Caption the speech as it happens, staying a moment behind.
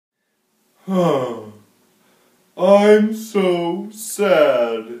I'm so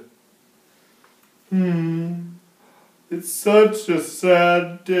sad. It's such a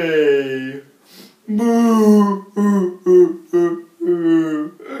sad day. Boo.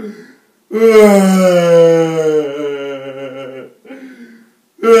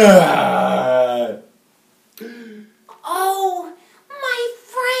 Oh, my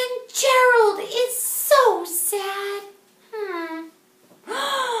friend Gerald is so sad.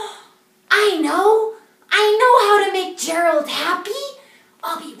 I know how to make Gerald happy.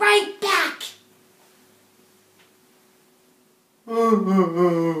 I'll be right back.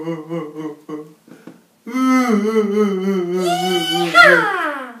 Yeehaw!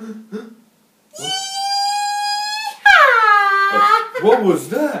 Yeehaw! What was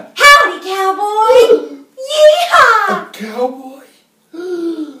that? Howdy, cowboy! Yeehaw! A cowboy?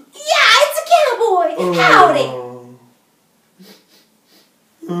 Yeah, it's a cowboy. Howdy.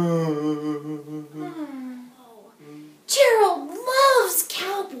 Gerald loves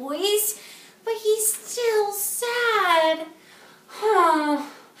cowboys, but he's still sad.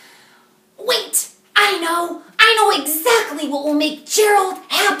 Wait, I know exactly what will make Gerald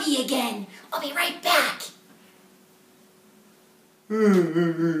happy again. I'll be right back.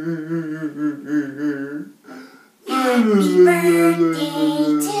 Happy birthday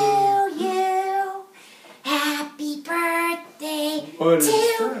to you. Happy birthday to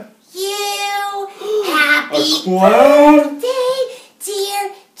you. Happy birthday, dear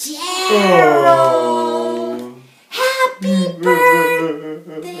Gerald. Happy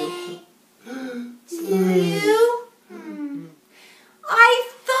birthday to you. I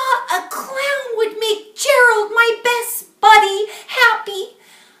thought a clown would make Gerald, my best buddy, happy.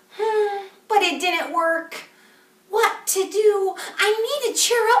 But it didn't work. What to do? I need to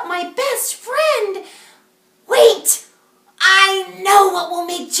cheer up my best friend. Wait! I know what will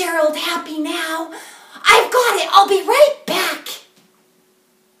make Gerald happy now. I've got it. I'll be right back.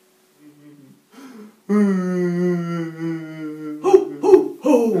 Ho, ho,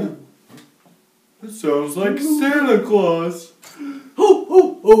 ho. That sounds like Santa Claus. Ho,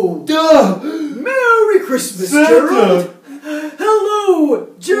 ho, ho. Duh! Merry Christmas, Santa. Gerald. Hello,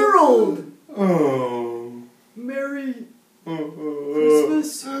 Gerald. Oh. Merry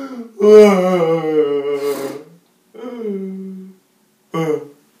Christmas.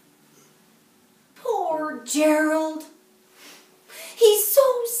 Poor Gerald. He's so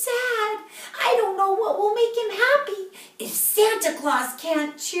sad. I don't know what will make him happy. If Santa Claus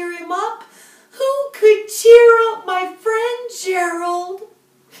can't cheer him up, who could cheer up my friend Gerald?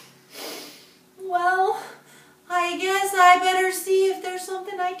 Well, I guess I better see if there's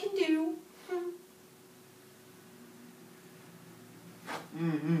something I can do.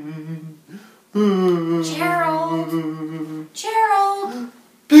 Gerald.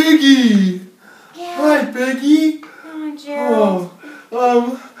 Piggie! Yeah. Hi, Piggie! Oh, Gerald.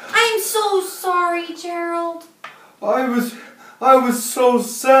 I'm so sorry, Gerald. I was so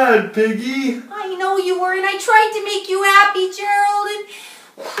sad, Piggie. I know you were, and I tried to make you happy, Gerald, and...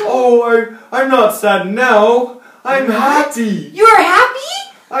 Oh, I'm not sad now. I'm happy. You're happy?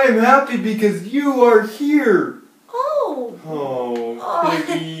 I am happy because you are here. Oh. Oh,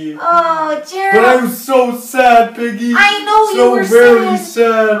 Piggie. Oh, Gerald. But I was so sad, Piggie. I know so you were very sad.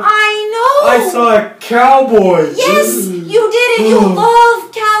 sad. I know. I saw a cowboy. Yes, you did, and you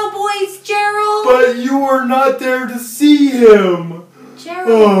love cowboys, Gerald. But you were not there to see him.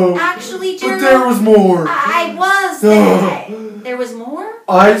 Gerald, actually, Gerald. But there was more. I was there. There was more?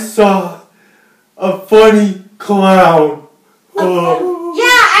 I saw a funny clown.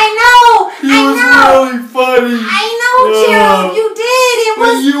 Yeah, I know. He was really funny. I know, Gerald. You did.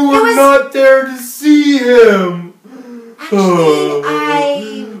 But you were not there to see him.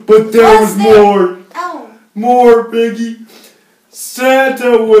 Actually, But there was more. Oh. More, Piggy.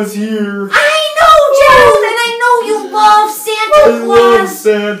 Santa was here. I know, Gerald, and I know you love Santa Claus. I love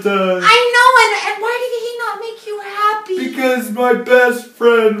Santa. I know, and why did he not make you happy? Because my best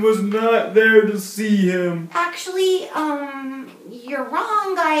friend was not there to see him. Actually, you're wrong.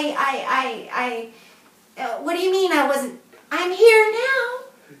 What do you mean I wasn't? I'm here now.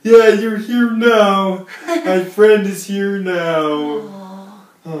 Yeah, you're here now. My friend is here now.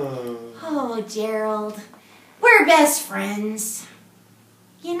 Oh, Gerald. We're best friends.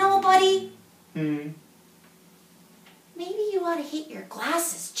 You know, buddy? Maybe you ought to get your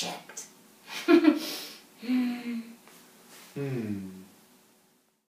glasses checked.